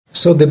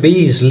So the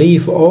bees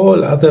leave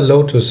all other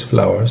lotus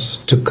flowers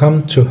to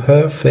come to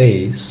her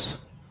face,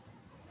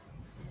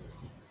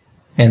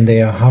 and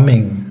they are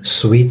humming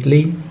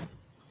sweetly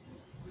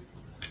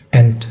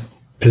and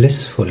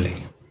blissfully.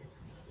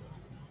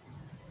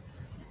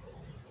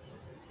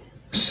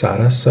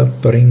 Sarasa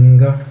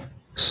Bringa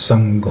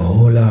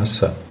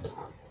Sangholasa.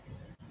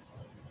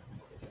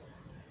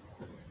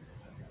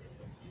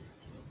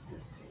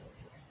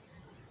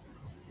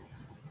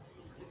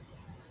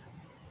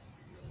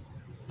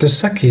 The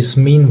Sakhis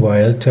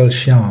meanwhile tell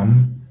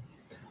Shyam,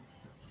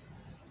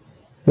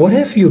 "What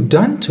have you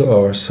done to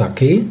our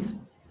Sakhi?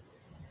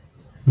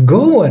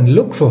 Go and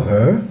look for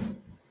her."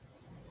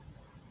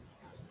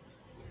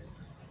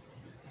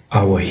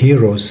 Our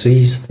hero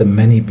sees the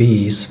many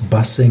bees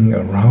buzzing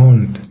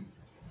around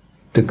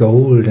the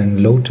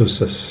golden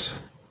lotuses.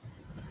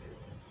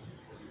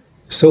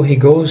 So he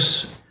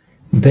goes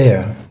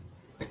there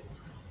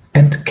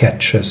and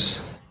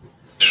catches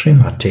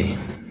Srimati.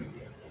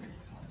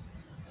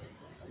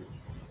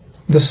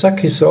 The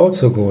Sakhis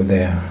also go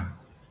there.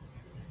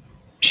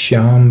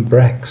 Shyam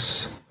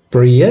brags,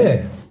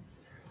 "Priye,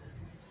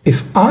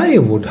 if I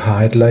would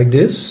hide like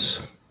this,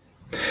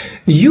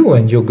 you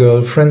and your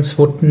girlfriends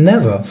would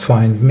never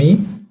find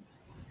me."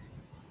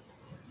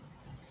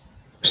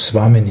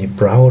 Swamini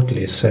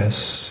proudly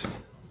says,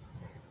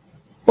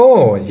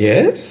 "Oh,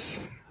 yes?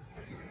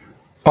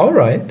 All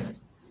right.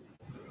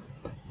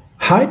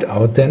 Hide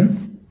out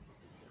then.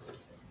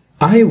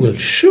 I will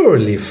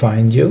surely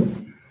find you."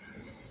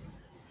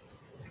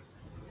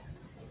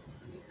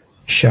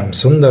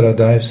 Shyamsundara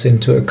dives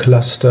into a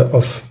cluster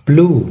of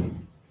blue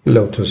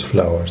lotus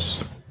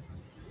flowers.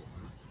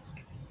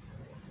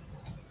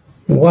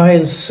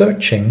 While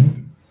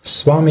searching,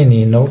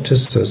 Swamini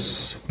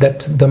notices that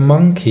the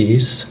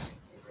monkeys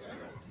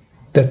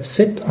that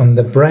sit on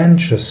the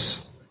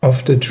branches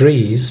of the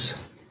trees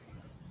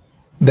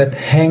that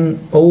hang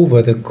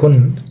over the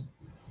kund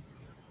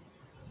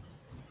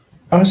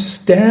are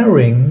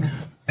staring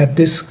at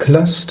this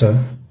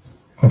cluster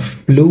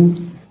of blue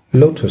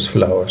lotus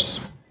flowers.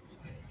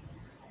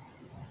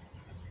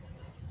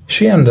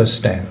 She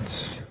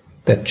understands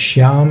that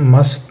Shyam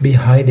must be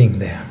hiding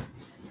there.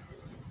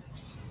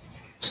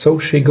 So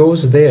she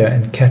goes there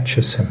and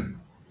catches him.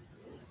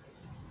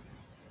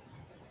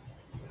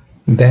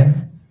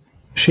 Then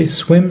she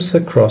swims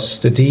across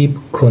the deep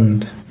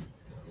kund,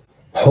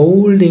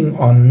 holding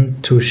on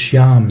to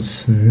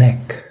Shyam's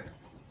neck.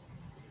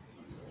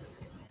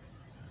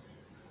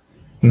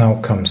 Now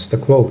comes the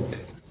quote.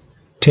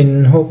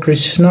 "Tinho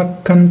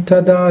Krishna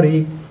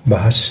kantadari,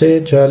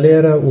 bhashe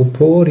jalera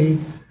upori,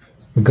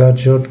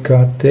 gajot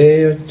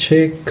kate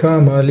che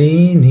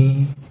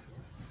kamalini."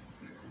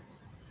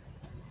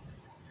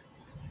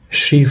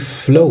 She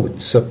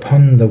floats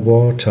upon the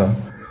water,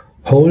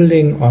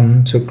 holding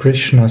on to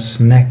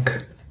Krishna's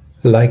neck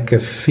like a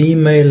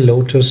female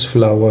lotus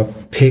flower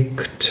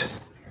picked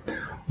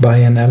by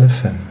an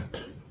elephant.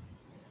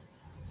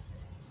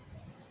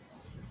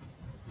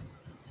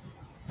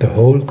 The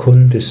whole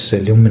kund is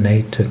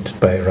illuminated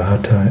by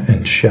Radha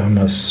and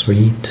Shyama's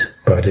sweet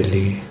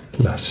bodily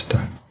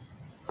luster.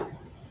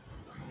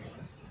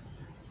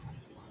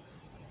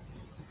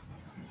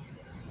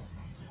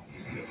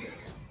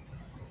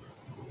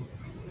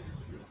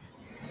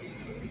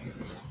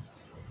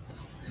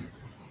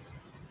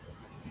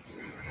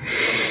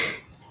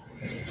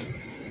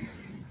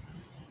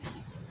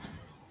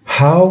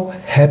 How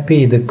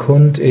happy the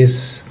kund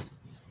is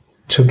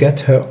to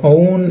get her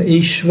own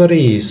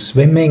Ishwari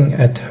swimming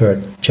at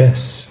her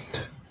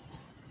chest.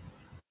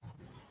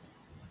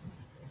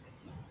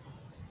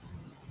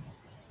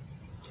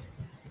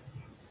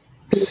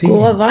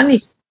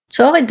 Gauravani,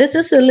 sorry, this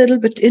is a little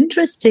bit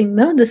interesting,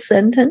 no, the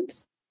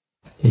sentence?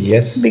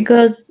 Yes.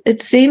 Because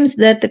it seems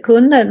that the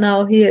kunda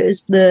now here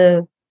is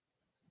the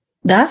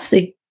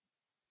dasi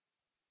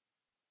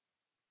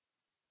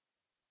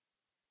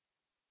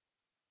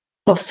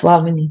of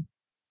Swamini.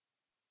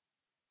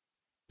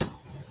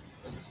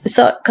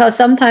 So, because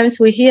sometimes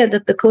we hear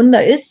that the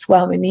kunda is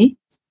Swamini,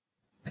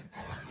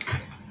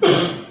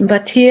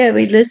 but here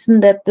we listen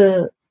that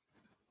the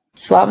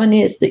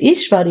Swamini is the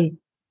Ishwari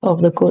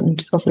of the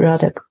kund, of the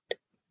Radha kund.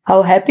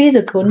 How happy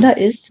the kunda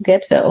is to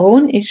get her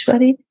own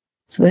Ishwari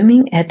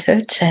swimming at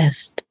her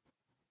chest.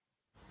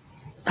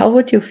 How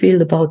would you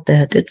feel about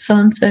that? It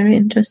sounds very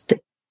interesting.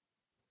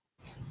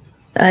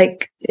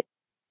 Like,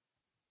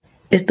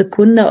 is the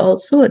kunda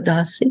also a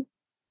dasi?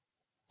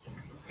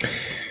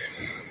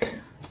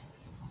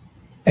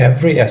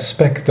 Every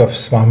aspect of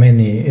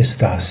Swamini is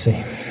dasi.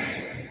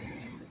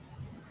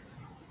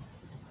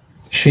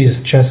 She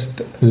is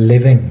just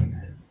living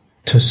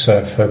to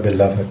serve her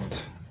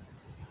beloved.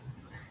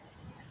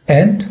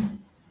 And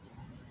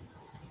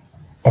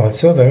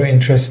also very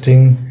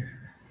interesting,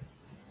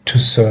 to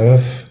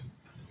serve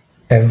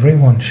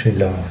everyone she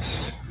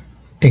loves,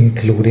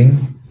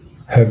 including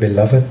her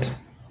beloved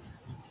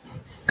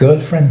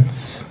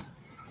girlfriends,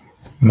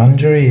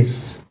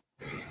 manjaris,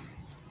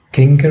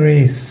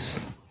 kinkaris.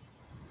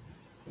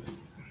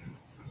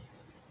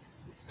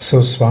 So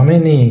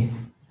Swamini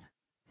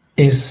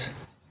is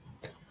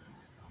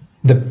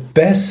the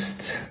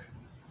best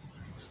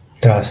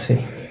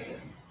Dasi.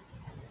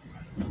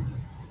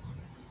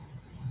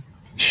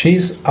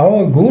 She's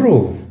our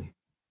guru.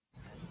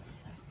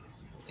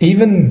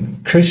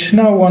 Even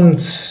Krishna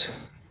wants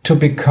to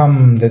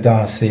become the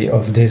Dasi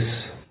of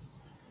this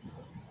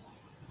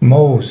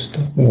most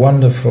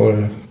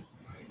wonderful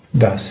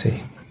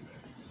Dasi.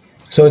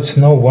 So it's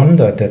no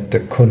wonder that the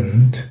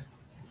Kund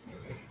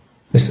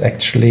is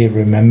actually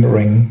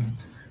remembering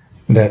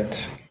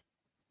that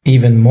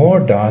even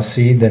more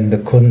Dasi than the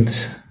Kund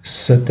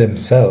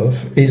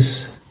themselves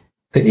is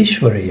the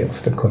Ishwari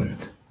of the Kund.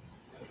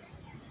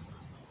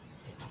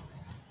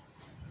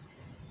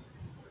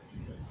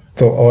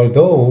 So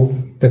although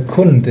the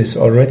Kund is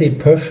already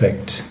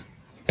perfect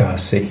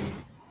Dasi.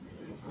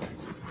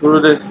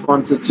 Gurudev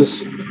wanted to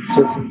say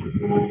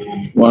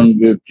one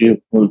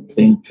beautiful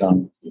thing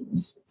comes.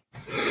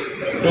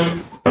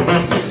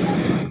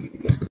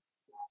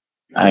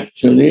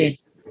 Actually,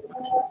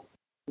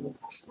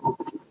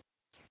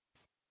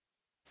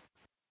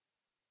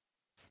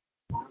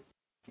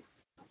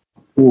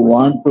 who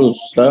want to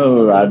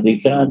serve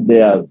Radhika,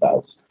 they are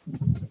Das.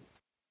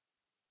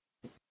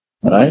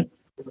 Right?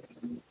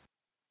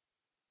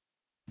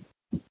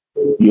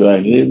 You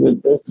agree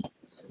with this?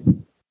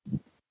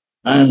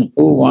 And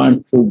who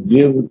want to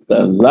give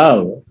the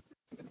love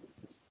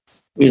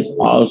is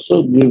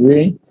also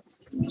giving,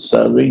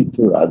 serving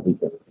to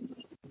Radhika.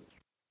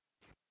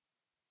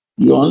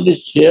 You only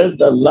share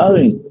the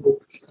loving.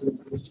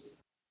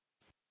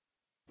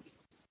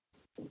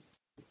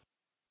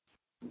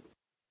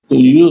 So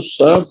you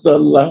serve the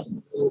love,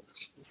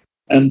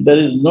 and there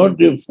is no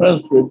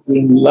difference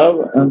between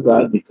love and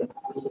Radhika.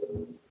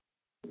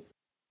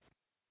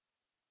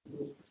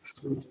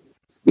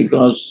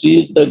 Because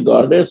she is the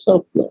goddess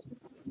of love.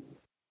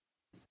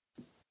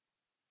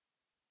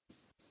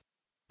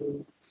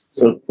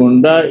 So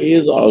Kunda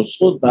is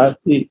also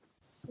Dasi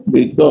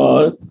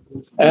because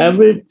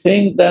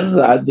everything then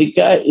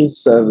Radhika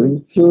is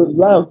serving to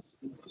love,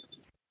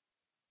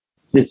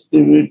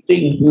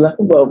 distributing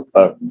love of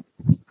her.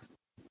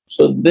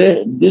 So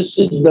this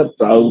is the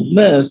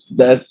proudness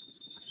that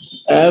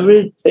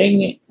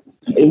everything,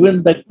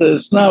 even the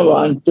Krishna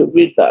wants to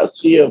be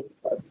Dasi of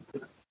her.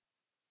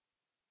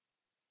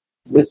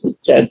 This is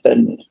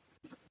Caitanya.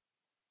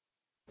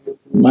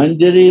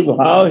 Manjari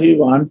Bhav, he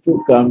wants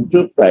to come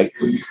to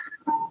practice.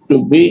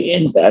 To be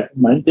in that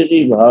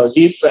Manjari Bhav,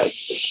 he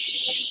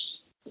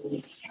practices.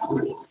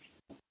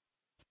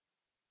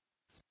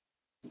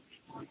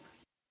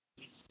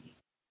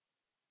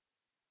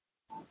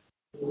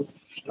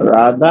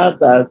 Radha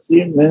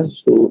Dasi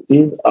means who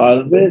is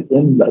always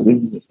in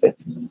loving nature.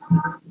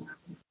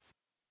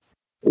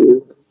 Who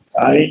is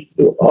kind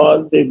to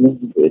all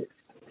living beings.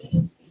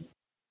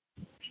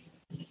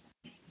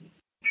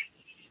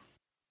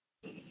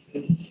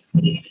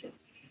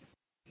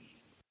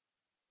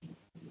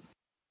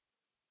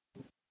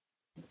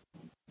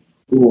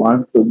 Who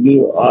want to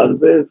give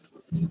always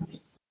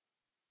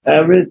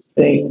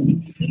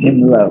everything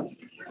in love.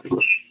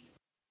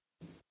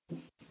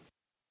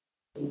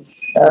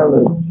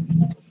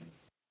 Everything.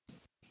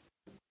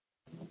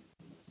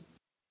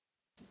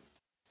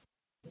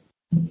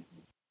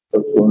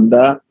 So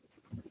Kunda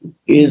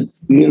is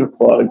feel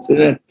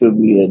fortunate to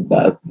be a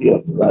Dasi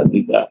of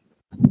Radhika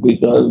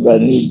because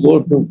when you go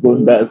to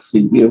Kunda,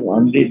 she give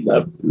only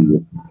love to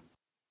you.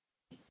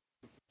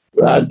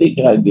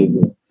 Radhika gives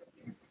you.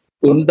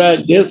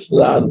 Kunda gives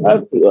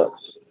Radha to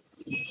us.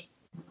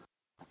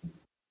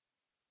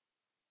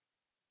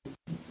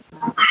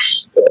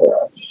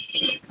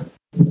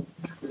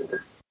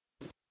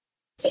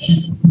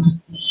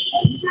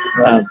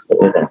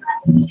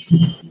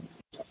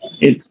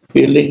 Its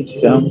feelings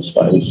comes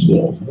by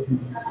sure.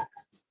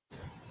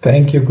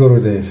 Thank you,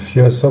 Gurudev.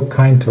 You're so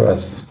kind to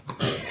us.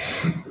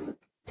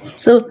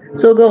 So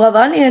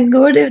Gauravani and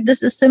Gurudev,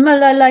 this is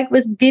similar like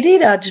with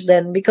Giriraj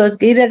then, because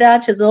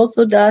Giriraj is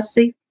also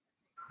Dasi,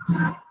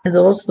 is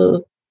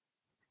also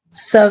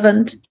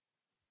servant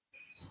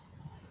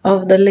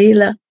of the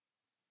Leela.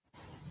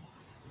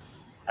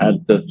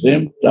 At the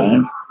same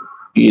time,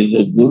 he is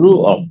a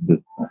guru of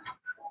Krishna.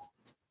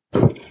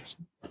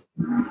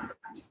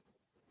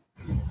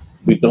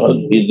 Because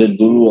he is a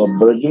guru of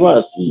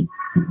Brajvasi.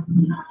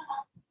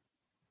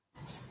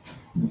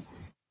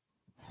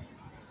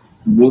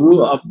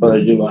 Guru of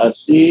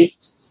Brajvasi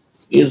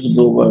is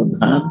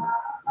Govardhan.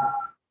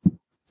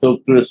 So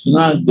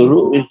Krishna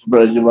Guru is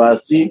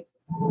Brajvasi.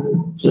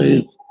 So he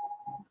is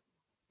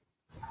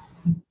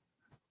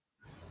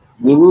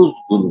Guru's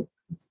Guru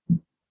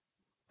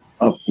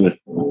of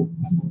Krishna.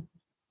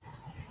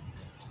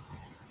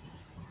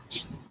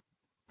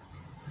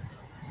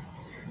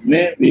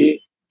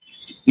 Maybe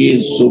he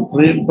is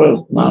Supreme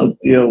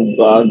Personality of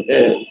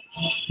Godhead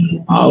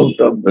out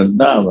of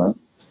Vrindavan.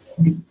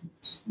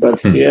 But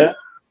here,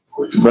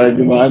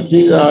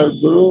 Brajvasis are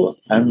Guru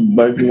and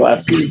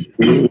Brajvasi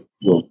Guru is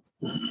Guru.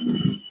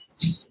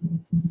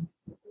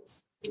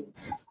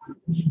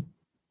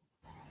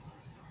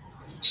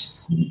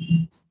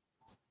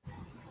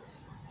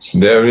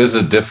 There is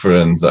a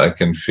difference I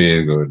can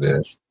feel,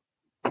 Gurudev.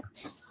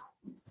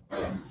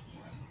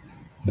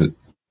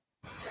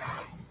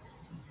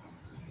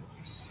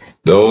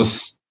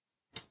 Those,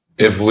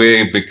 if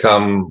we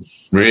become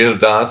real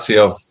Dasi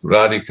of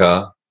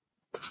Radhika,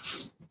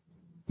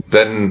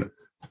 then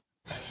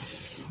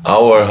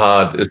our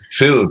heart is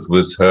filled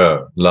with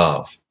her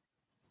love.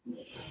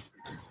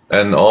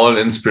 And all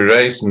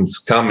inspirations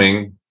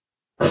coming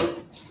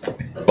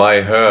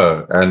by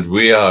her, and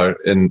we are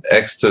in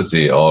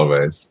ecstasy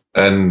always,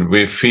 and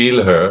we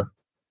feel her,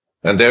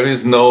 and there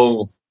is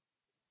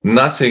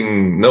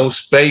nothing, no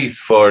space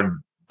for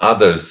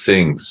other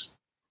things.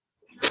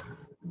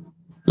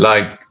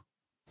 Like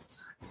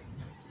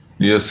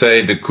you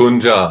say, the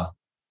kunja,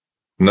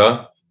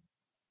 no?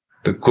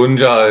 The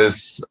kunja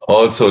is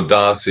also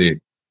Dasi.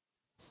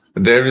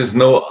 There is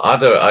no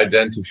other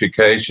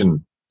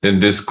identification in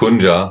this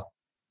kunja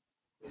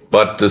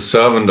but the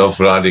servant of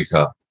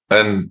Radhika.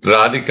 And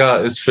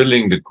Radhika is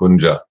filling the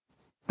kunja.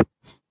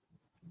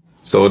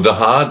 So the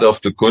heart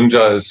of the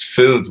kunja is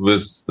filled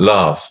with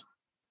love.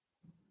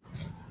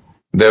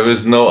 There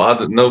is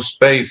no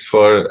space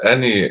for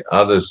any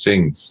other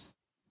things.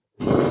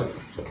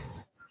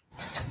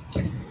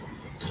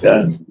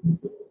 Yeah.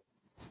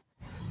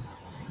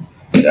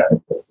 Yeah.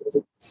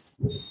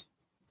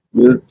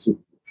 Beautiful.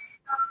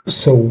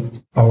 So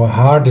our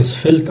heart is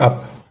filled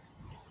up.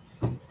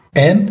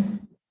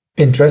 And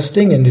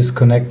interesting in this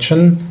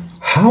connection,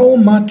 how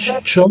much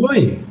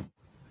joy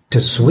the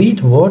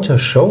sweet water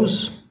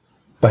shows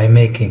by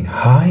making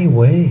high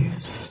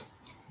waves.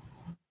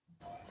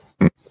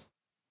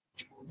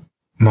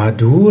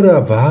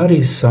 Madhura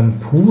vari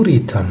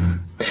sampuritam.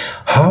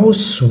 How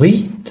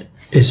sweet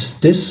is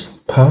this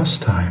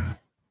pastime.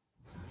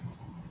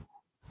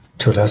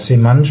 Tulasi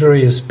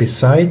Manjari is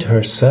beside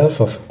herself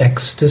of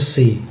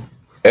ecstasy.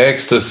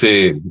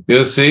 Ecstasy.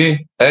 You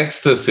see?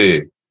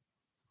 Ecstasy.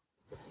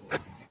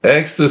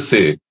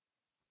 Ecstasy.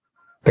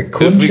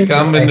 If we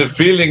come in the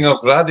feeling of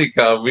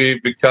Radhika,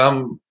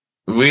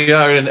 we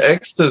are in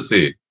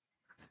ecstasy.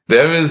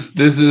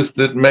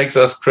 That makes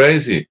us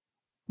crazy.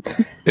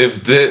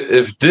 If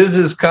this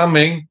is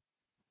coming,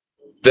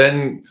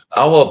 then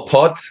our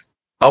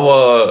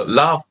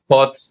love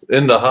pot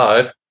in the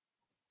heart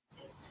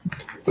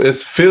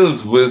is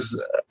filled with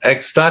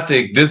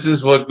ecstatic. This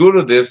is what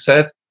Gurudev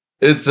said.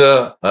 It's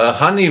a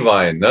honey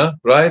wine, no?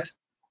 Right?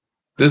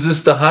 This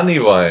is the honey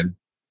wine.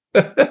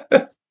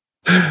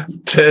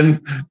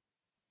 Then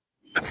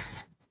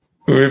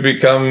we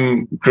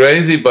become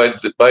crazy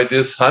by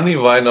this honey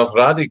wine of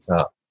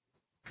Radhika.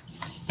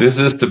 This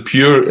is the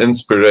pure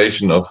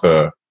inspiration of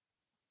her.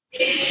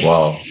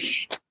 Wow.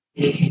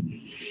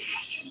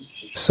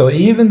 So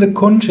even the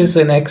kunj is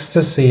in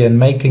ecstasy and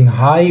making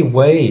high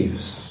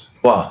waves.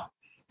 Wow.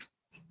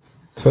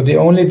 So the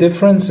only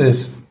difference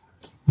is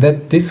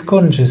that this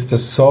kunj is the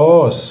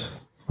source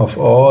of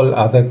all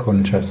other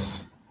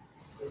kunjas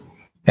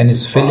and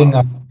is filling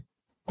up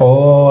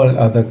all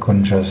other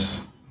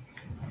kunjas.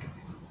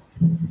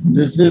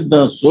 This is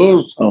the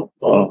source of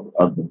all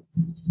other.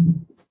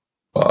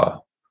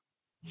 Wow.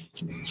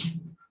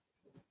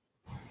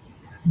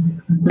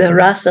 The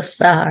Rasa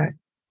Sar.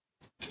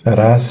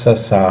 Rasa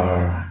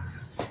Sar.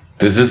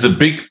 This is a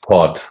big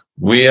pot.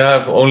 We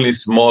have only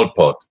small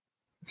pot,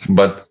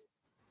 but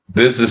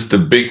this is the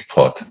big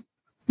pot.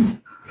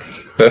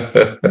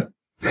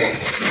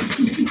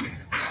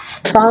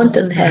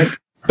 Fountainhead.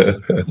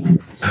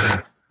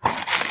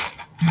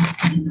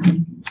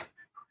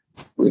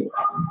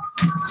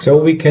 So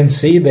we can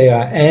see there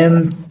are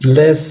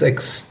endless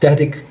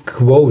ecstatic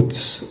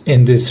quotes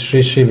in this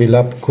Sri Sri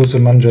Vilapa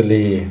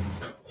Kusumanjali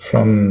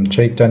from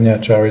Caitanya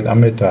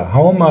Caritamrita.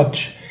 How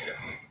much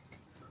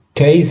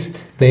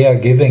taste they are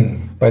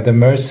giving by the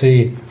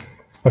mercy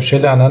of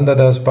Srila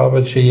Anandadas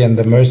Babaji and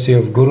the mercy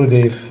of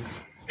Gurudev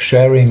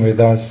sharing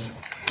with us.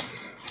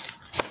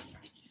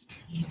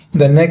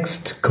 The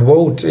next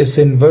quote is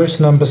in verse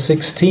number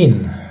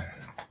 16.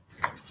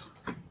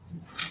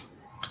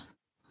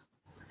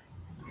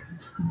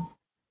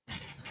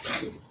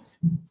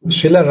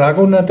 Srila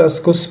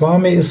Raghunath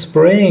Goswami is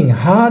praying,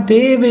 Ha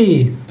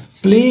Devi,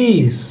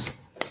 please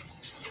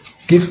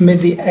give me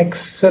the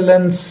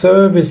excellent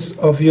service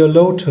of your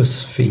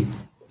lotus feet.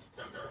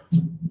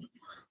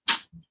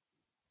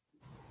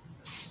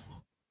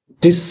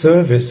 This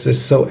service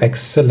is so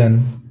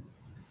excellent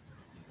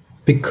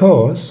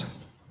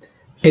because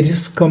it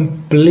is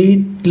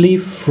completely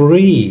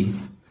free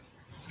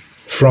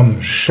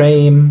from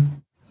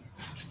shame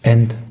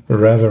and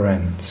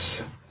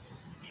reverence.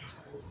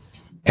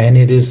 And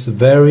it is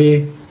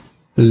very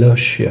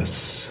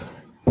luscious.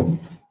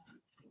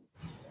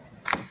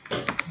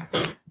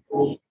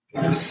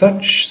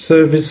 Such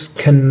service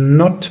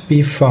cannot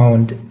be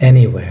found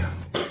anywhere.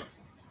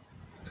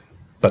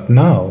 But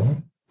now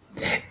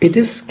it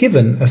is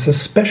given as a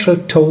special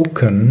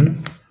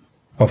token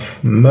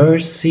of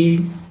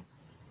mercy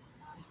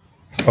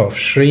of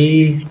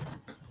Sri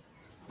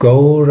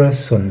Gaura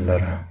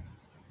Sundara.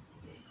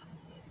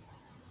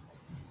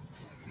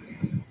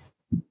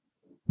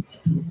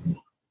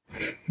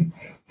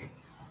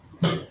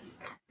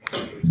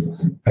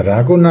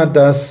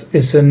 Raghunadas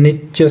is a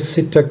Nitya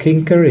Siddha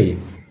Kinkari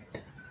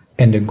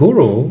and a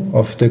guru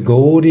of the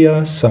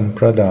Gaudiya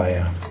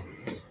Sampradaya.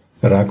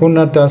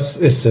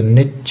 Raghunadas is a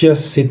Nitya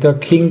Siddha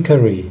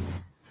Kinkari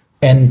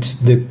and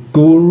the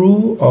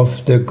guru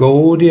of the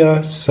Gaudiya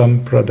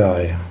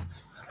Sampradaya.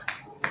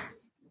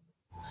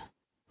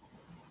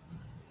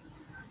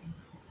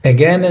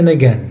 Again and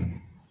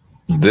again.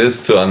 This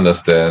to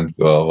understand,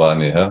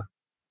 Gauravani, huh?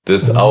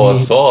 This is our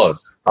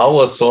source,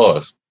 our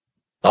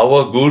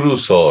guru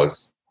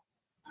source.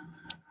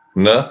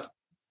 No?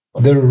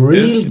 The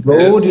real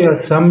Gaudiya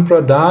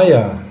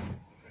Sampradaya.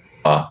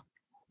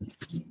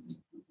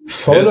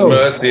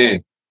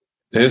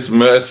 His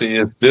mercy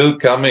is still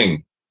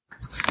coming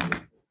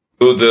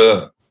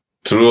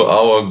through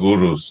our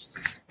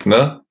gurus.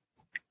 No?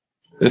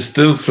 It's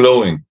still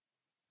flowing.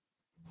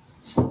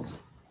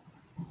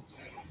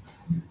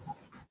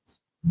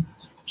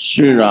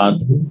 Sri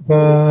Radha.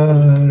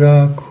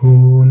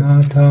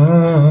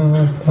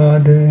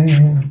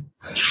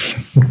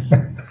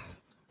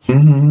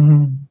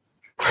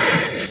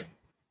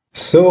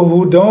 So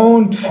who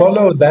don't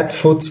follow that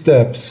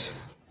footsteps,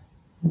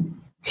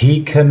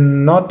 he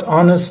cannot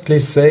honestly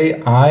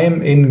say,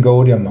 I'm in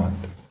Gaudiya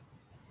Math.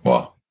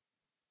 Wow.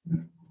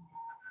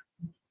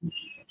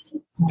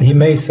 He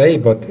may say,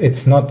 but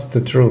it's not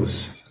the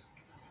truth.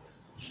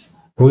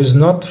 Who is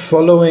not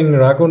following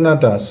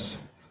Raghunadas,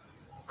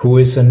 who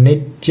is a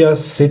Nitya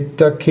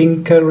Siddha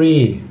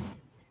Kinkari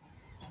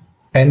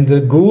and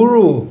the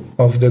guru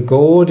of the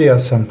Gaudiya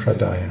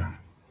Sampradaya.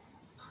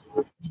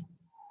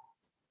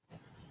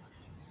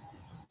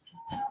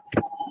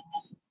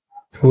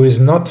 Who is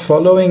not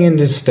following in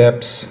the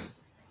steps,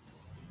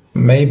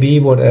 may be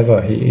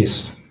whatever he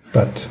is,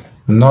 but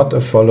not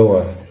a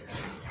follower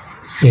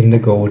in the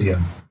Gaudiya.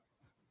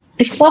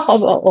 Ich brauche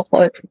aber auch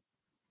heute.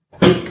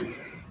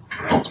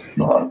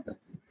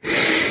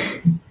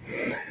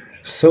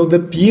 So the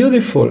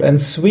beautiful and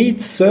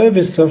sweet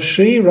service of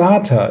Sri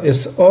Radha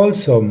is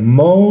also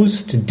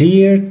most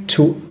dear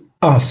to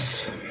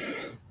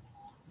us.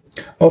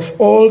 Of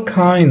all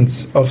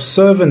kinds of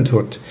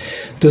servanthood,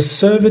 the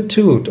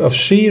servitude of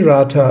Sri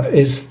Radha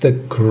is the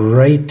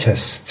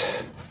greatest.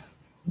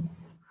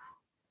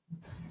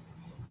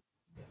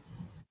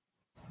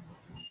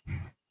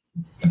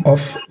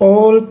 Of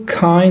all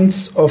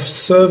kinds of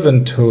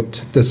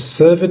servanthood, the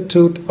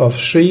servitude of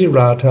Sri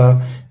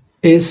Radha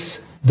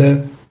is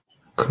the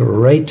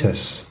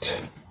greatest.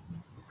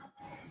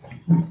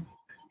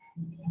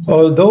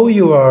 Although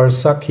you are a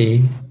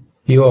Saki,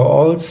 you are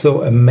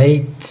also a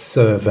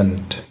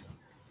maidservant,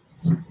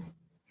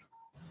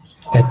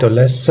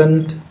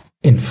 adolescent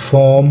in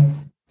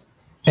form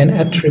and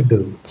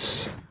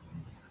attributes.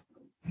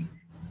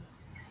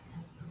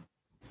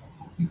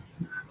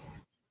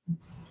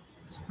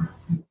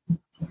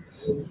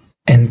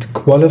 And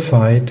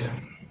qualified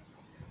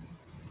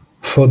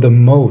for the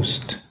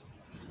most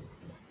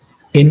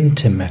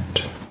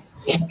intimate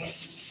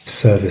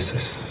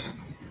services.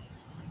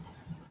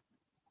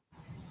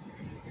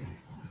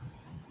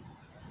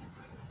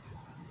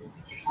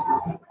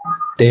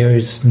 There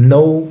is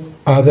no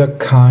other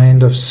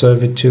kind of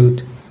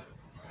servitude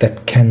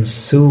that can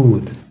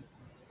soothe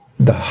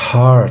the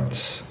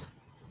hearts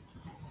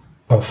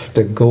of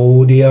the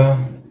Gaudiya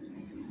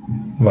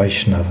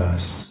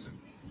Vaishnavas.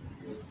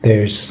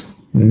 There's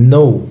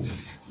no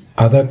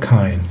other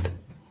kind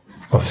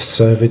of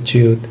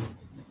servitude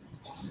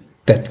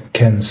that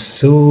can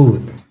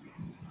soothe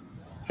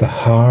the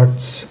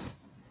hearts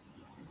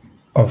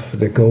of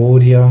the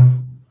Gaudiya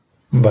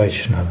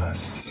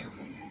Vaishnavas.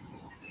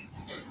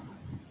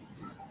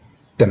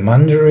 The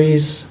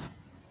Manjaris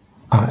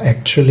are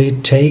actually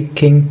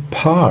taking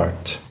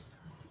part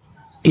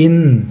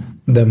in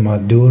the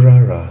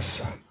Madhura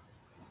Rasa.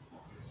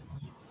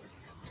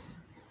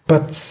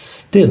 But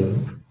still,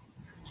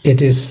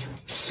 it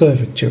is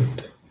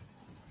servitude,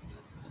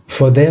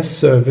 for their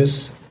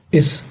service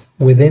is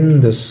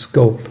within the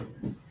scope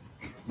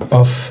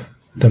of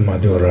the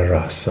Madhura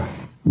Rasa.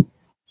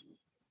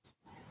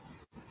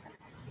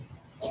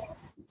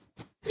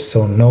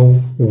 So no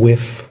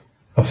whiff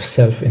of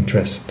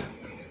self-interest.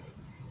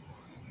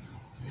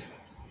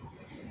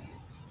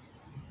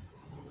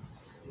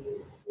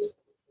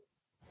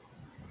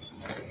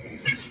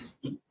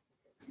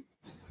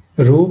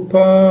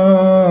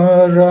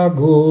 Rupa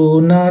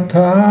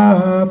Raghunatha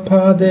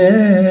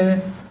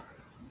Pade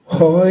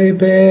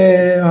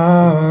Hoibe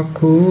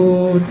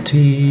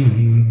Akuti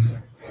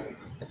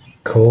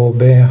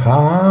Kobe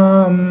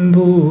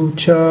Hambu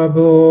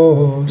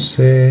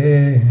Chabose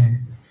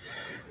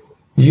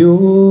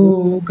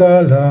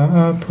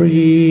Yugala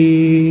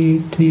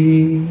Priti.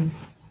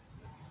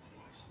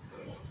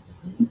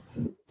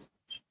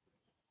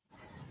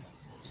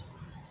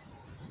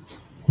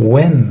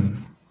 When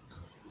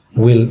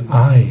will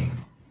I,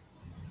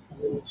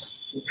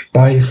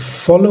 by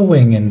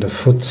following in the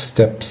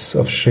footsteps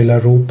of Srila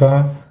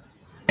Rupa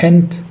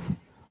and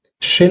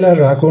Srila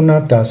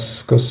Raghunath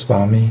Das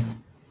Goswami,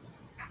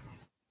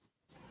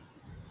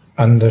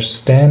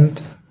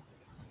 understand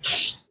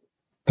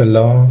the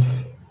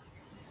love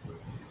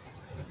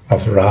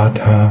of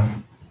Radha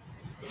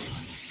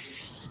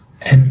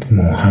and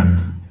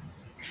Mohan.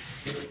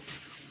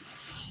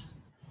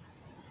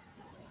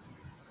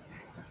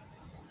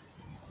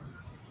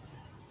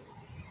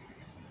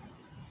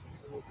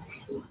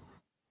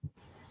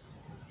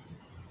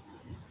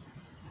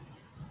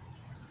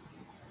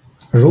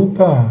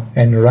 Rupa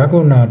and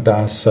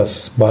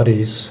Raghunadasa's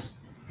bodies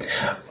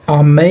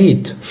are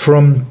made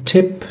from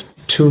tip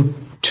to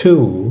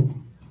toe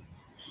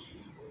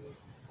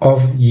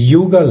of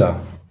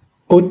Yugala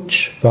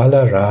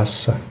Ujjvala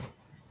Rasa,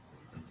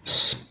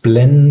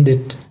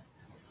 splendid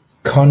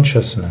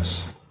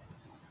consciousness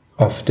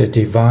of the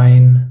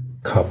divine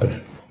couple.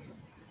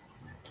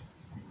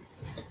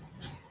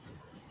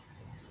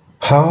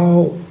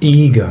 How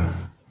eager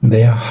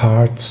their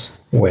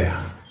hearts were.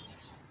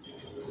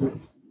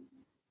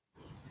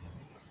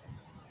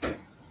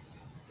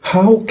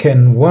 How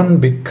can one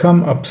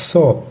become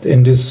absorbed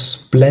in this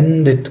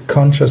splendid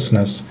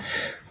consciousness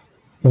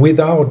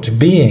without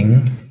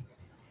being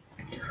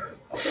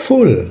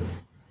full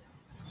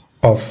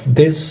of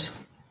this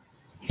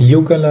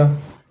Yugala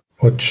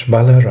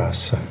Ujjvala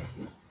Rasa?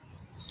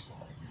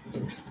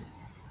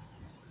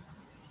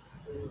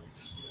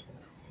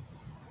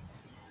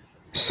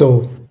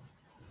 So,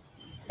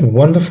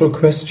 wonderful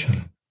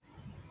question.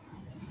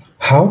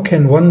 How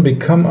can one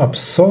become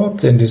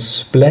absorbed in this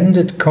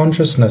splendid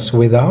consciousness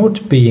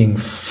without being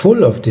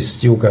full of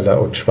this Yugala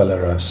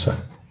Ujjvala Rasa?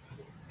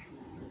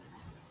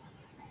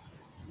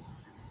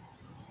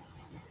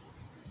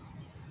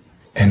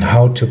 And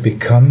how to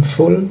become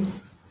full?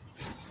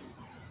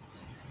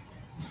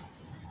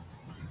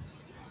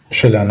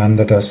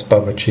 Srila Das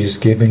Babaji is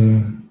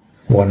giving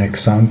one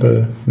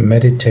example,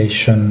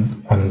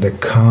 meditation on the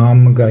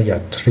Kam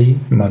Gayatri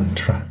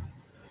mantra.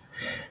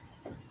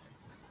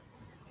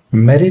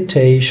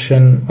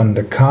 Meditation on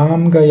the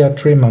Kam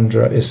Gayatri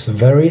mantra is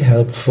very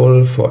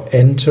helpful for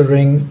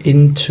entering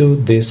into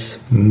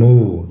this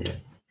mood.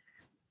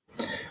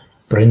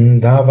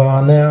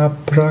 Vrindavana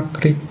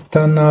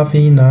prakrita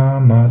navina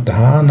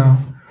madhana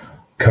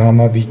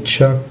kama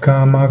vicha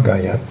kama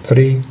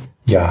Gayatri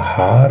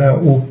yahara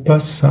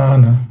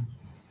upasana.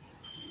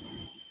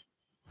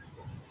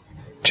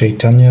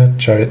 Caitanya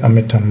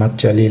Caritamrita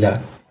Madhya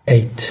Lila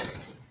 8.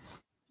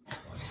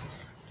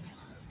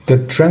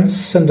 The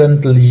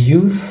transcendental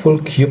youthful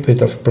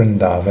Cupid of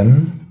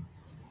Vrindavan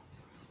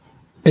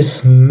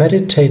is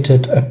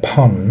meditated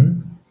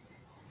upon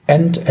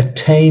and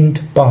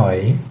attained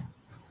by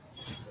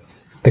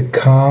the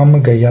Kama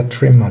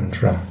Gayatri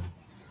mantra,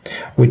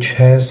 which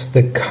has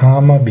the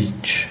Kama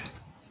Bij,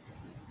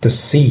 the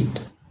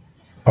seed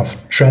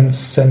of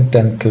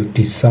transcendental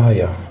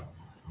desire,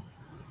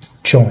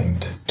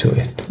 joined to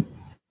it.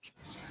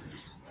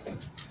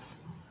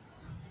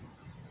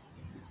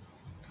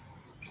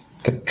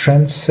 The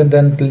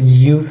transcendental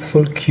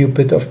youthful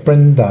Cupid of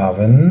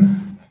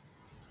Vrindavan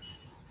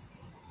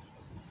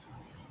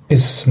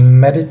is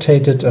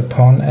meditated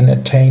upon and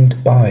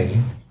attained by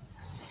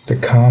the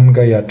Kama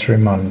Gayatri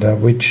mantra,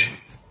 which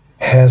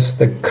has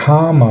the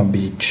Kama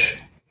Bij,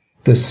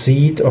 the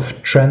seed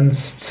of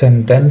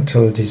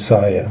transcendental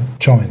desire,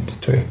 joined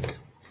to it.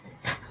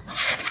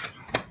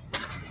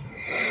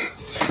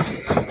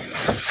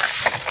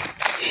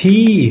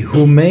 He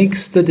who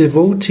makes the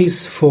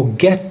devotees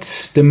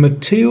forget the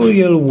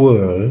material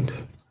world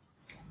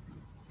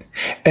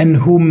and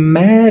who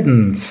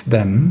maddens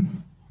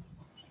them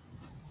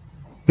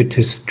with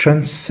his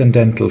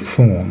transcendental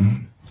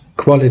form,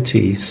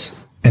 qualities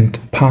and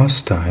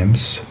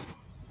pastimes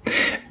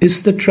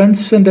is the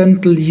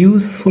transcendental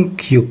youthful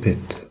Cupid,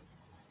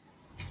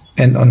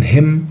 and on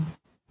him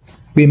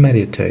we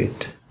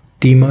meditate.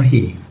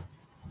 Dimahi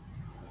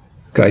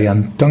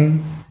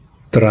Gayantang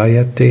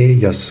Trayate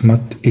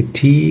Yasmat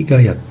Iti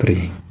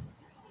Gayatri.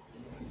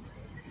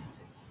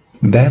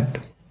 That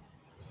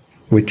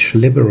which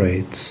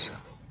liberates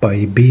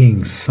by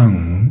being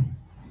sung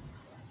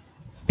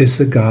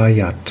is a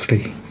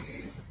Gayatri.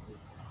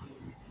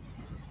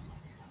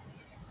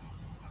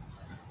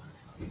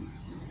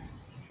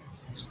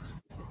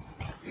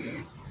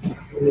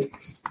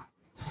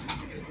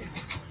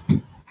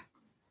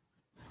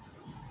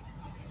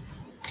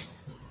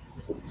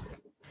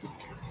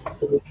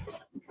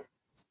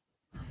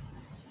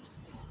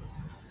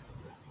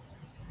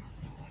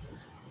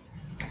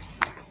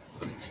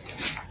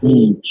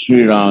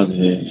 Sri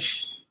Radhe.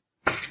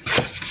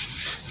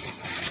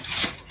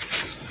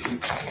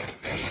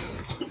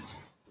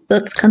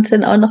 Das kannst du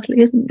dann auch noch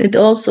lesen. It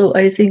also,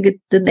 I think,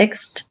 the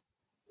next,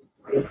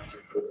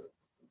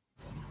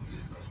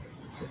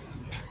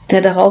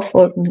 der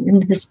darauffolgende,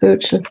 in the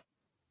spiritual,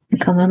 da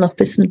kann man noch ein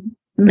bisschen,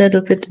 a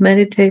little bit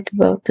meditate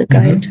about the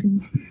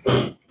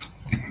Gayatri.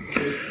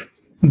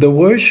 The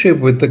worship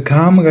with the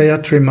Kama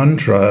Gayatri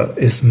mantra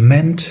is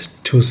meant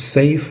to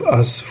save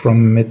us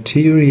from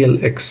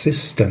material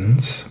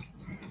existence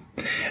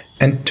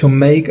and to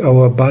make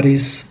our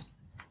bodies,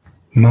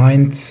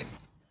 minds,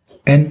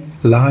 and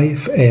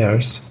life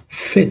airs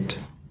fit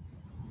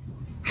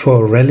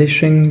for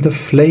relishing the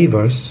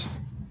flavors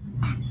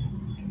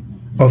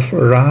of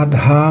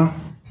Radha,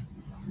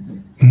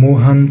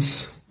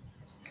 Mohan's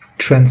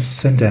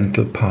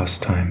transcendental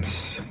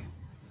pastimes.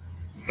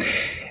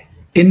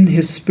 In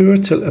his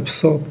spiritual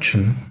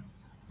absorption,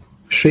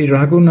 Sri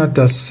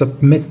Raghunatha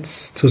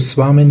submits to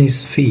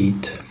Swamini's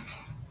feet.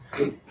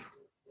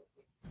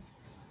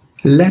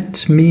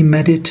 Let me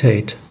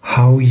meditate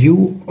how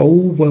you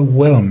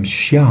overwhelm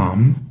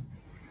Shyam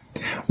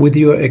with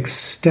your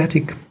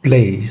ecstatic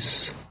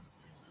blaze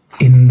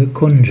in the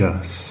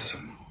kunjas.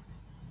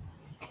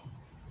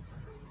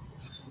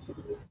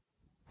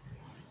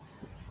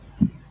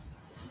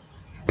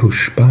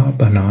 Pushpa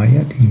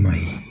Banaya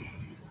Dhimai.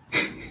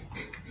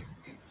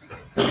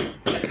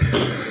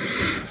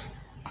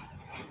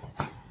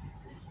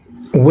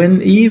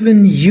 When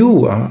even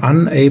you are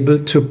unable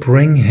to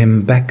bring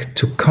him back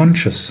to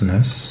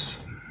consciousness,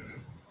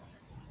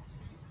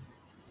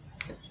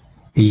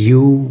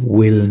 you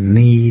will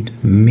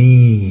need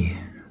me.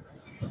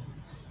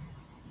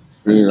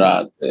 Sri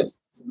Radha.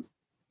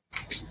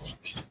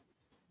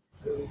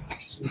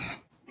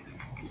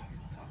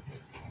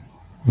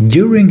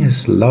 During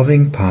his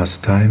loving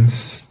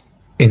pastimes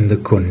in the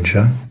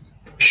Kunja,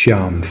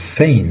 Shyam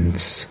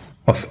faints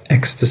of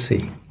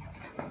ecstasy.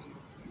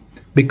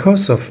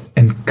 Because of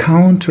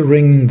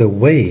encountering the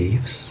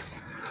waves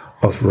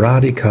of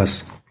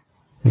Radhika's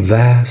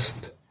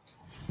vast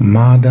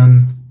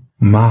Madan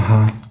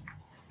Maha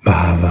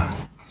Bhava.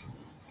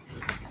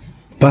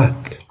 But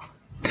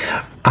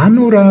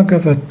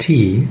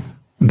Anuragavati,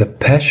 the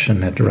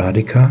passionate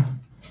Radhika,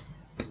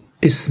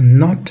 is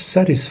not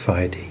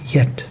satisfied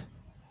yet.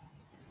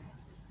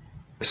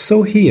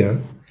 So here,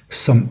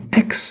 some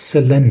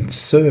excellent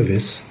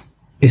service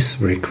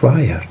is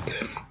required.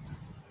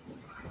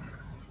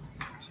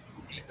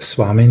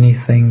 Swamini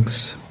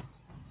thinks,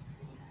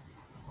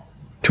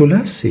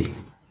 Tulasi,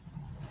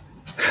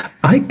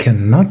 I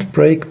cannot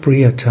break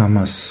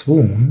Priyatama's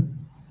swoon.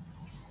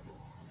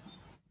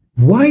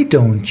 Why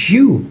don't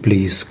you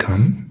please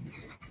come?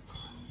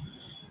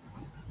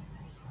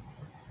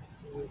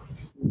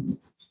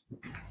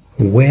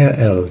 Where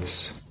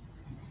else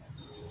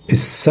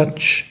is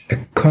such a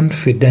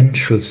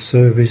confidential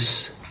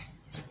service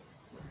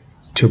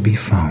to be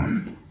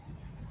found?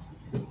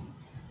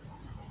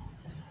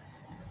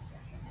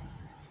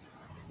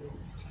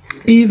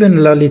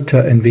 Even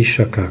Lalita and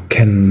Vishaka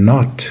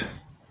cannot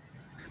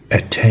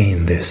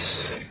attain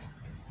this.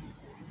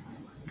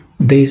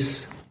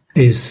 This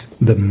is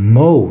the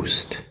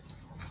most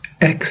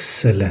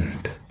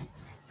excellent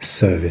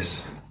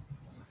service.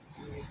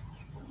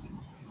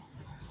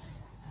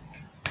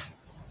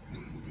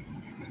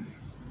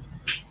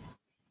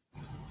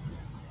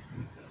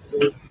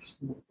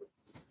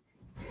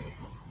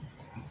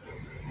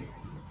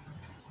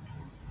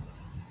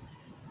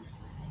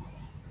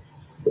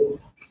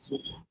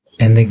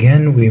 And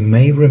again, we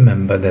may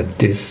remember that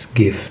this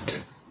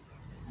gift,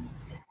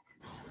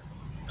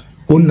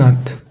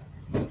 Unat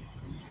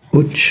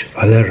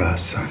Ujjvala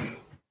Rasa,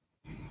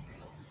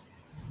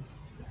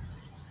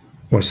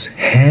 was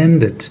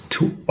handed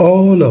to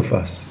all of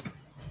us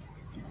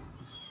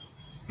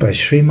by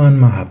Sriman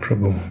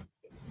Mahaprabhu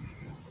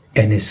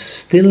and is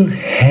still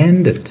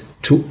handed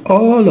to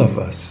all of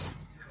us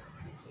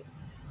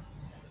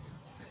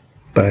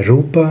by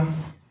Rupa,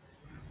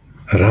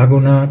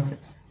 Raghunath,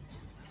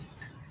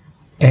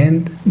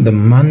 and the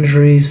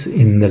manjaris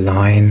in the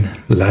line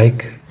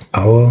like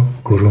our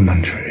Guru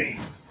Manjari.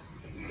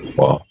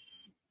 Wow.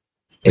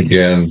 It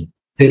Again. is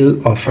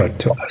still offered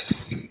to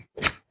us.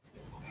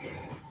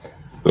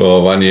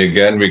 So, Vani,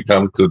 again we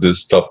come to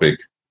this topic.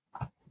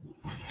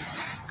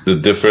 The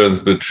difference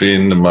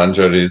between the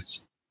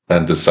manjaris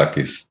and the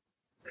sakis.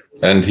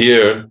 And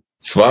here,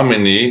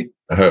 Swamini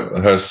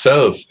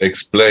herself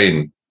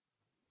explained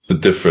the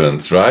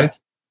difference, right?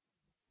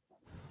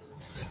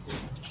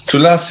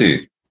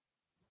 Tulasi,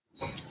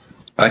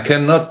 I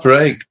cannot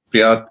break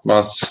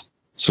Priyatama's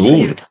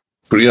swoon.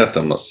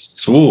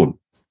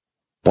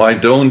 Why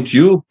don't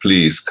you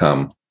please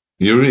come?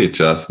 You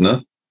reach us,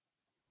 no?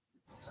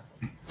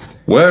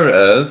 Where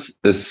else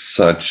is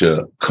such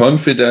a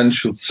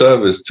confidential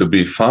service to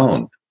be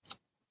found?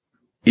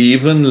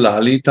 Even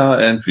Lalita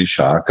and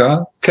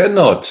Vishaka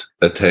cannot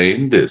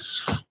attain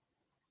this.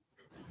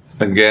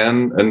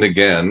 Again and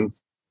again,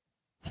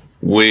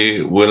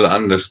 we will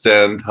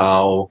understand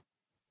how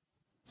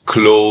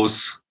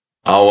close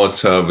our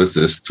service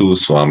is to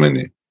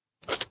Swamini.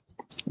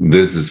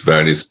 This is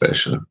very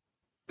special.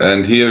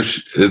 And here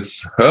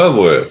it's her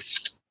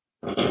words.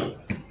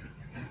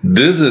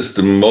 This is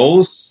the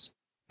most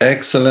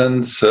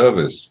excellent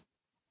service.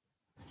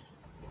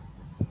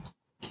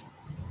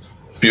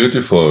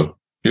 Beautiful,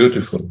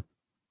 beautiful.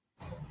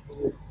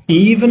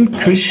 Even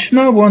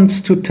Krishna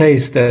wants to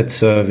taste that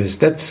service.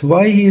 That's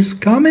why he's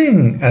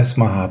coming as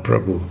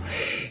Mahaprabhu.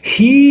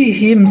 He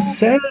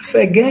himself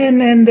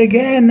again and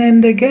again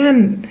and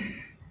again,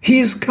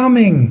 he's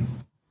coming.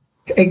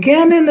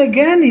 Again and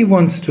again he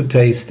wants to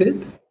taste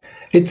it.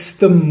 It's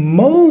the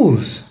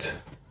most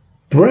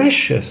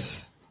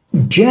precious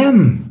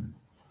gem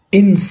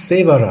in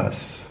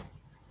Sevaras.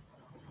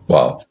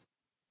 Wow.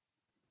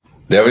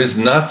 There is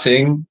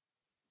nothing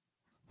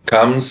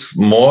comes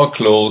more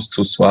close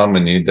to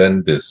Swamini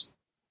than this.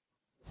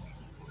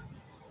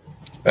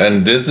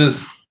 And this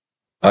is,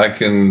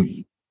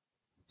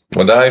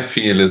 what I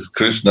feel is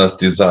Krishna's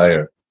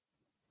desire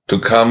to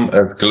come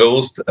as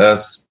close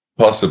as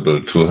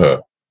possible to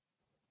her.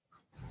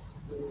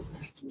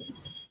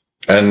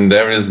 And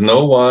there is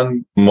no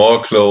one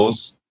more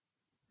close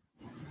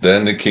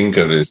than the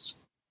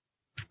Kinkaris.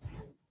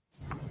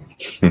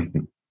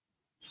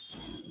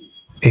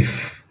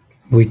 If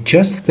we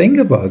just think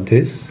about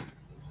this,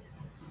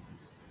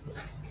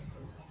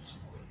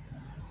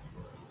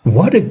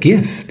 what a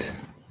gift.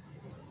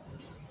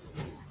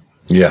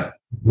 Yeah.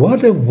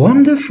 What a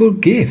wonderful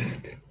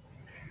gift.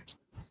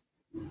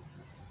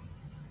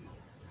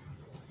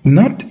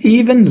 Not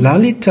even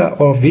Lalita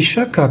or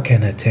Vishaka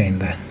can attain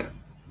that.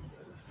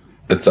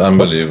 It's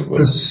unbelievable.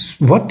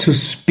 What to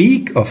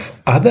speak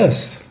of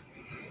others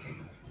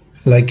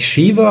like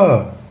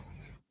Shiva,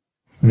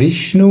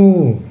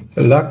 Vishnu,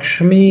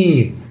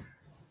 Lakshmi.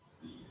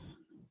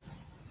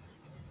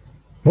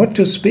 What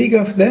to speak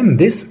of them?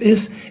 This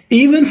is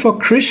even for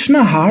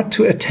Krishna hard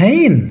to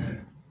attain.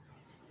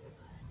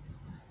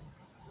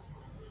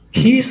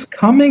 He's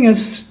coming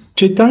as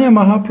Caitanya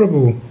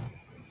Mahaprabhu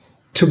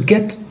to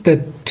get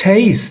the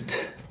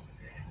taste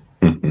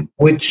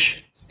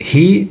which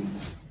he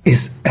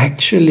is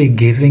actually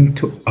giving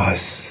to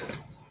us.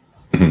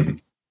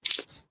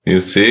 You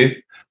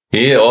see,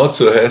 he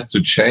also has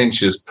to change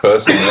his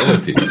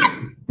personality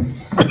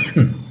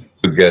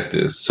to get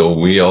this. So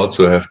we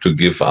also have to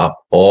give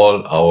up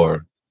all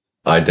our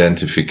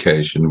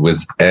identification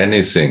with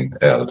anything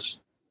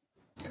else.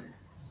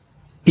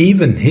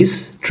 Even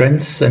his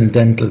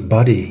transcendental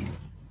body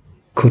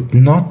could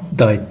not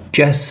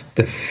digest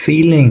the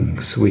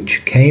feelings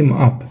which came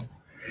up.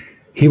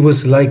 He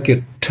was like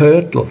a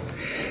turtle.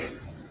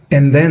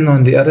 And then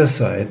on the other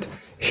side,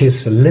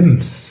 his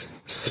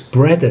limbs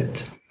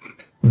spreaded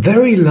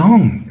very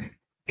long.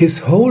 His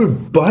whole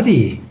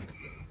body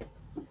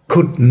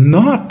could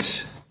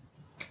not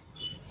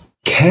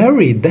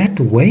carry that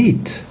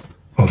weight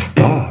of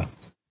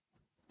bath.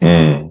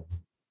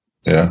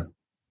 Yeah.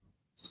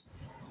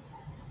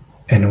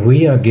 And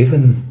we are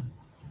given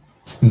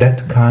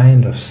that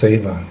kind of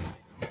seva.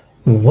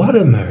 What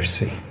a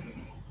mercy.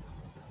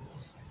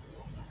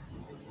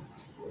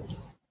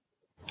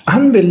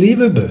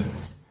 Unbelievable.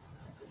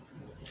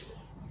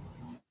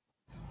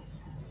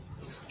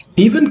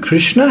 Even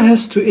Krishna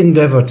has to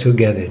endeavor to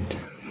get it.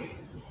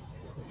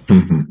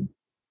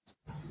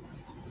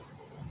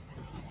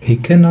 He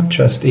cannot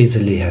just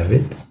easily have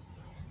it.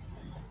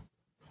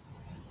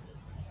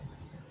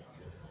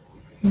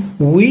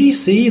 We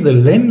see the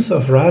limbs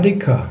of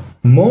Radhika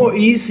more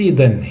easy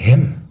than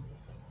him.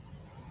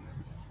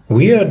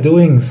 We are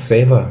doing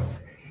seva.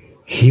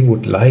 He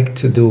would like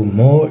to do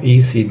more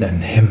easy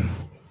than him.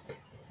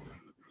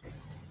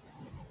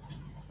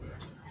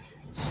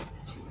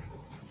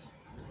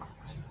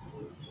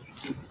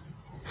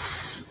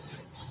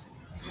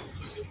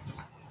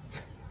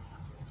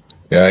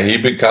 Yeah, he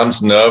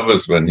becomes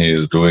nervous when he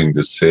is doing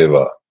the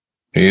seva.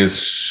 He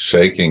is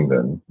shaking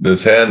then.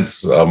 His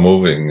hands are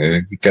moving.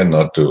 He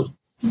cannot do.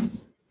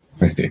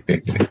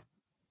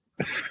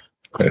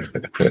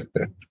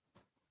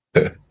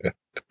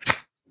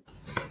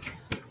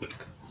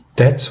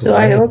 That's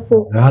why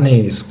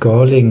Rani is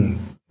calling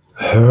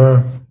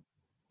her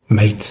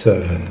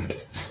maidservant,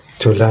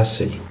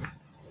 Tulasi.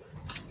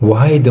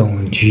 Why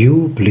don't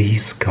you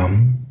please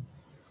come?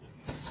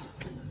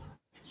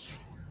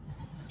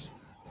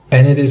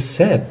 And it is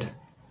said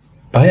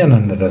by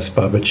Anandadas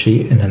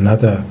Babaji in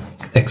another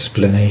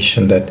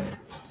explanation that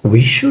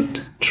we should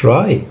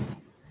try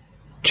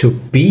to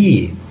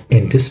be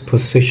in this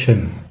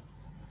position.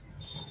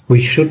 We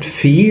should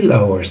feel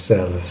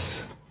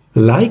ourselves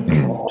like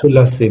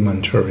Tulasi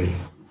Manjari,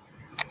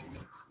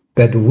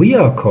 that we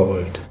are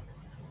called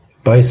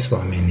by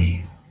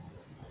Swamini.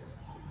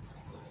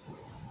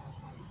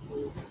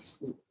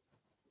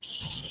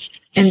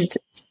 And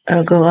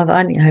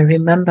Gauravani, I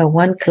remember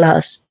one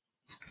class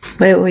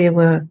where we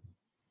were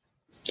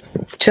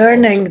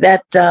turning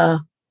that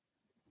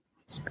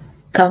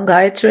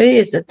Gayatri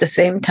is at the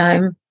same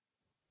time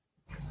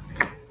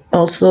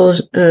also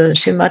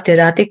Srimati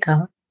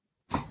Radhika.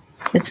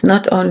 It's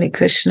not only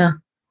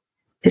Krishna,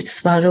 it's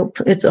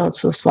Swarup, it's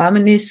also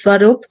Swamini's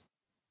Swarup.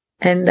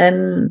 And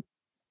then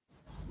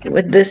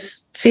with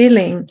this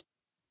feeling,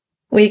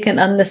 we can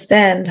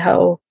understand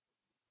how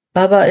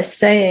Baba is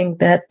saying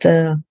that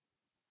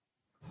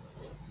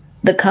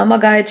the Kama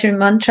Gayatri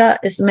mantra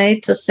is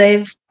meant to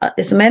save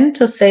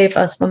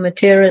us from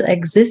material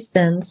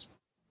existence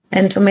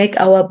and to make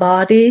our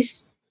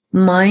bodies,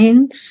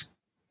 minds,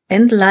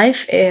 and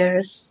life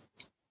airs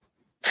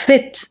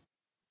fit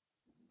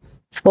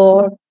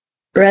for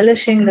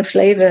relishing the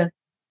flavor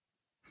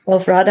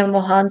of Radha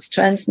Mohan's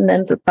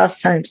transcendental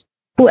pastimes.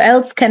 Who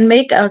else can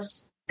make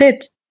us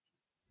fit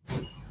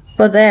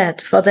for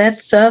that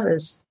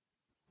service?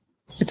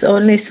 It's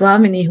only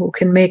Swamini who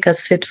can make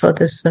us fit for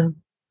this.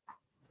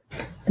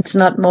 It's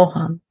not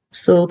Mohan.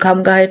 So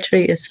Kam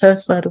Gayatri is her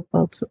Swarup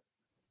also.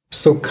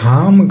 So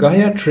calm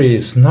Gayatri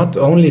is not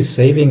only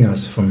saving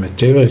us from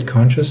material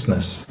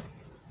consciousness,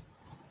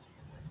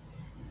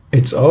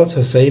 it's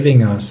also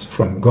saving us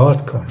from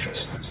God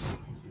consciousness.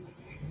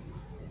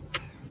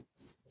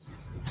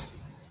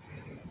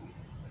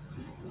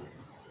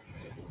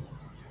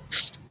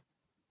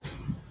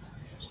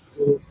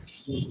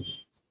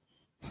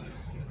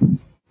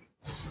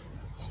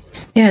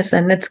 Yes,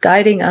 and it's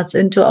guiding us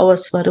into our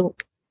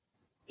Swarup.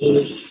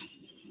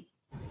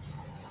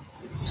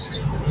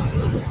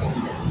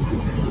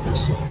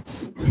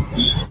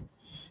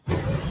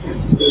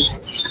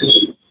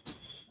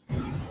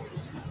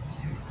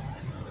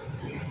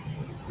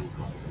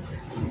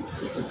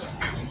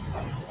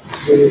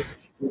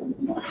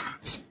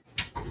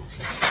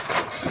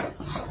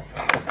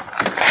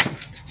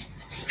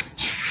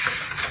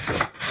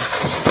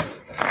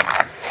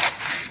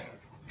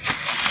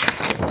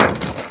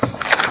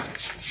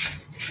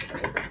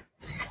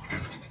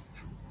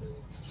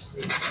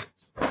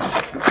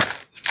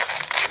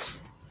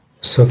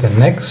 So the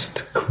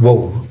next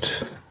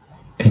quote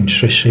in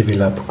Sri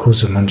Vilapa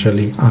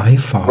Kusumanjali I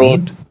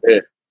found.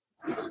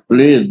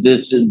 Please,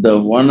 this is the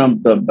one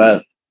of the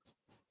best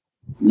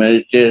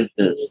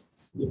meditators,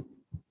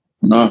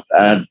 not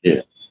add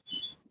it.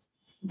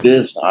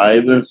 This I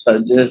will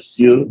suggest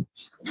you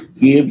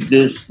keep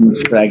this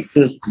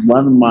practice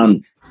 1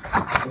 month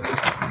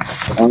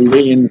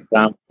only in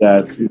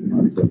Kamkati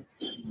mantra.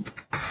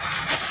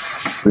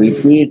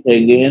 Repeat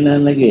again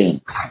and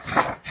again.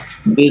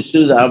 This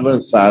is our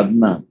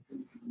sadhana.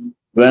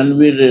 When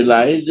we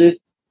realize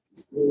it,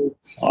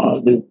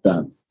 all is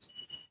done.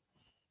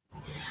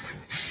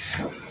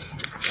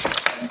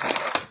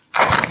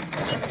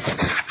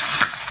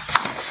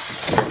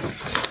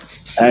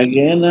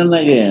 Again and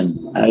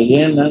again,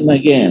 again and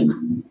again.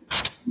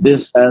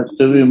 This has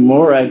to be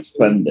more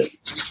expanded.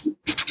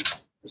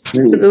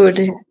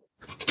 Good.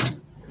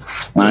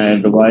 My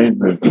advice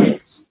is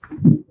this.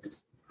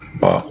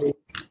 Wow.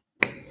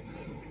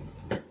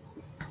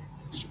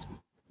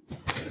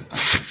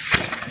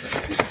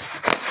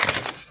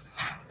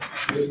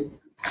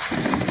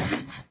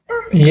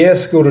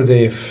 Yes,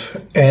 Gurudev,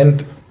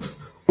 and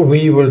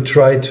we will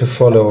try to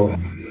follow,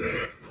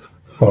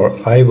 or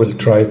I will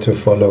try to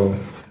follow.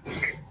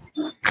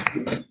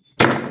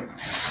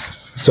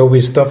 So we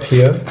stop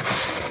here,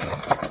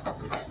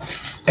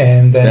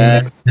 and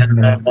then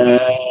next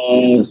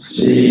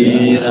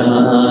Shri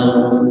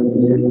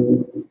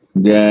Ram,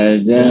 Jai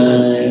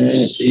Jai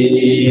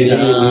Shri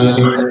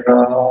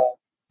Ram.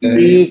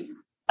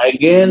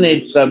 Again,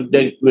 its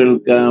subject will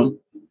come,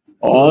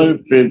 all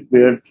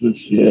prepared to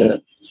share.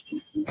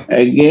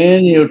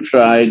 Again, you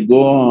try,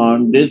 go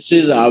on. This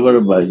is our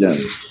bhajan.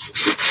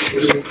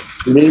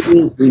 Please,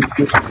 if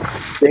you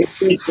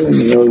take it in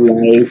your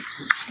life,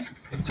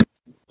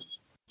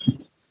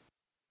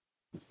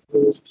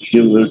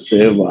 you will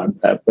say what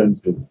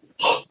happened to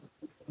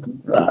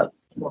Radha.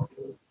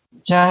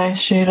 Jai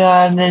Shri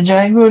Radha,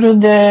 Jai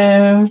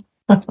Gurudev.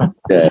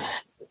 Jai.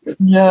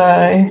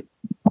 Jai.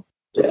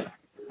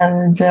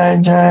 Jai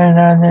Jai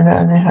Radha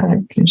Radha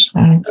Hare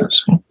Krishna Hare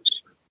Krishna.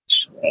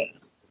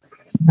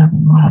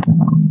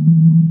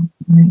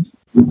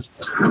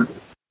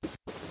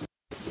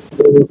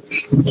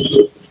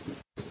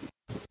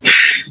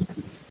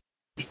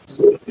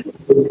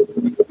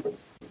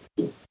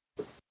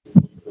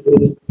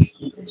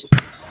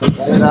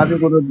 Radha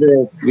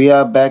Gurudev, we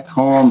are back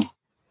home.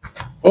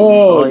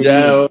 Oh,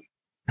 Jai.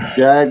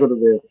 Jai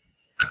Gurudev.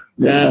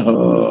 Jai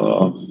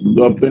Ho.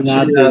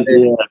 Gopinath is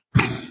here.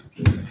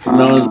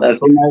 No, that is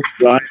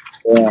not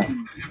there.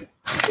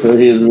 So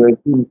he is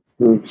waiting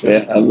to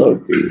say hello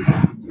to you.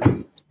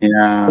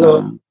 Yeah. Hello.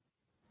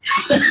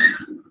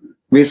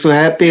 We're so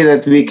happy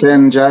that we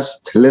can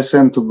just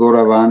listen to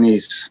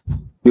Gauravani's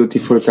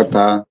beautiful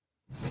katha.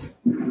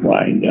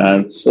 My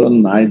God, so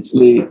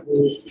nicely.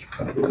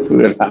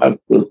 We have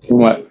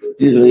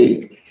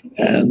Kusumanjali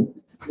and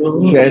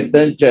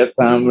Caitanya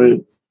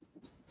Caritamrita.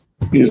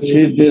 You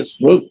see this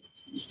book?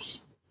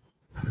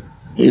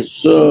 It's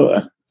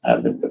so,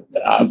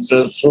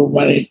 after so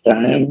many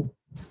time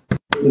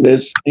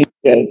listening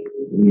at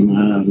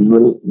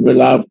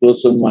Vilapa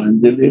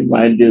Kusumanjali,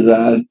 my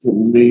desire to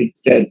read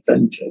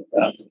Caitanya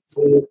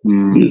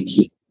Caritamrita. You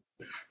see,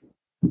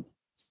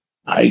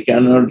 I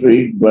cannot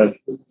read, but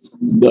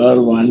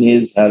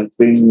Gauravani is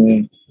helping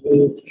me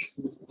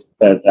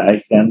that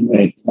I can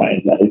make my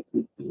life.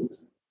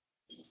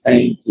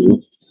 Thank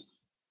you,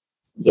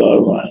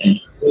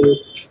 Gauravani.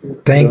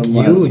 Thank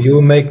you.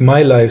 You make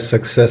my life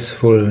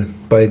successful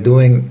by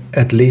doing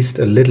at least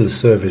a little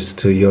service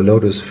to your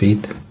lotus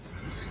feet.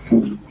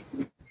 You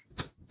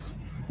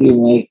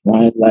make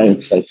my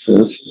life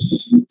successful.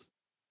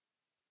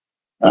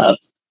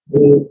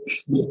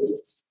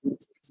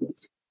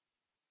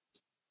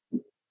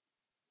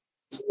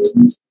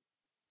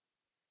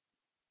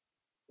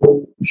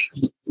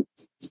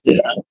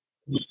 Yeah.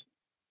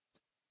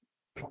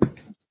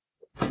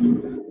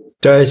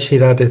 Jai Shri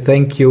Radha,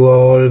 thank you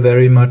all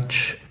very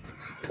much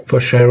for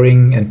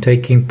sharing and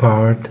taking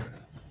part,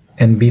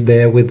 and be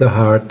there with the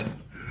heart.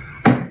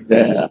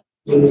 Yeah.